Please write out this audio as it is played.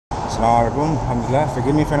Assalamualaikum, alhamdulillah.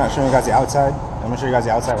 Forgive me for not showing you guys the outside. I'm gonna show you guys the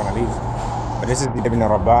outside when I leave. But this is the Ibn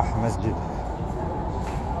Rabah Masjid.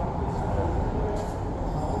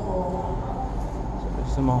 So this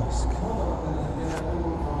is the mosque.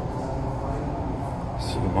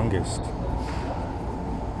 It's humongous.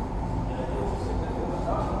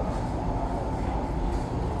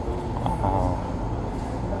 Wow.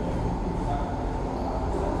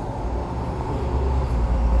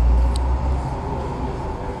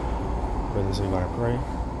 Brothers are gonna pray.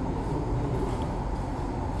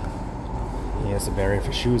 He has a barrier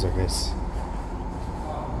for shoes, I guess.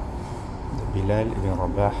 The Bilal ibn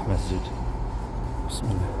Rabah Masjid.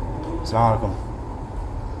 Bismillah. Assalamualaikum.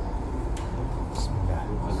 Bismillah.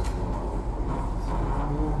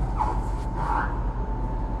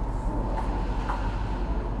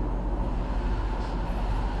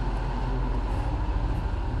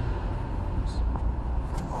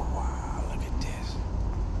 Oh wow, look at this.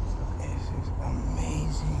 This is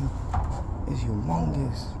amazing. It's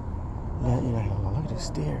humongous. Yeah, look at the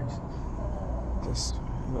stairs. Just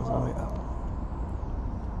goes all the way up.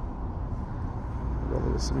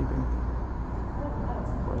 Brother is sleeping.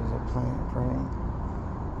 Brothers are praying.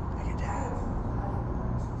 Look at that.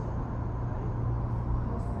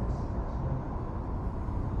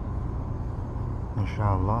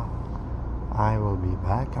 Inshallah, I will be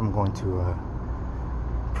back. I'm going to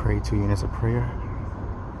pray 2 units of prayer.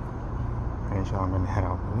 And inshallah, I'm going to head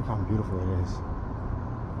out. Look how beautiful it is.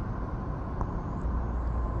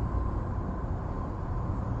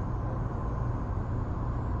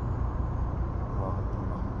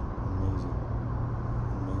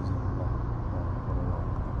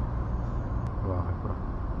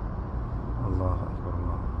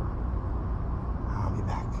 I'll be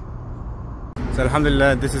back. So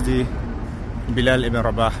alhamdulillah, this is the Bilal ibn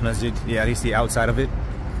Rabah Masjid, at least the outside of it.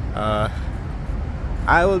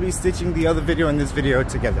 I will be stitching the other video and this video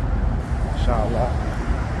together, inshallah.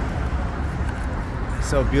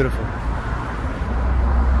 So beautiful.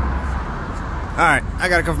 Alright, I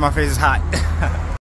gotta cover my face, it's hot.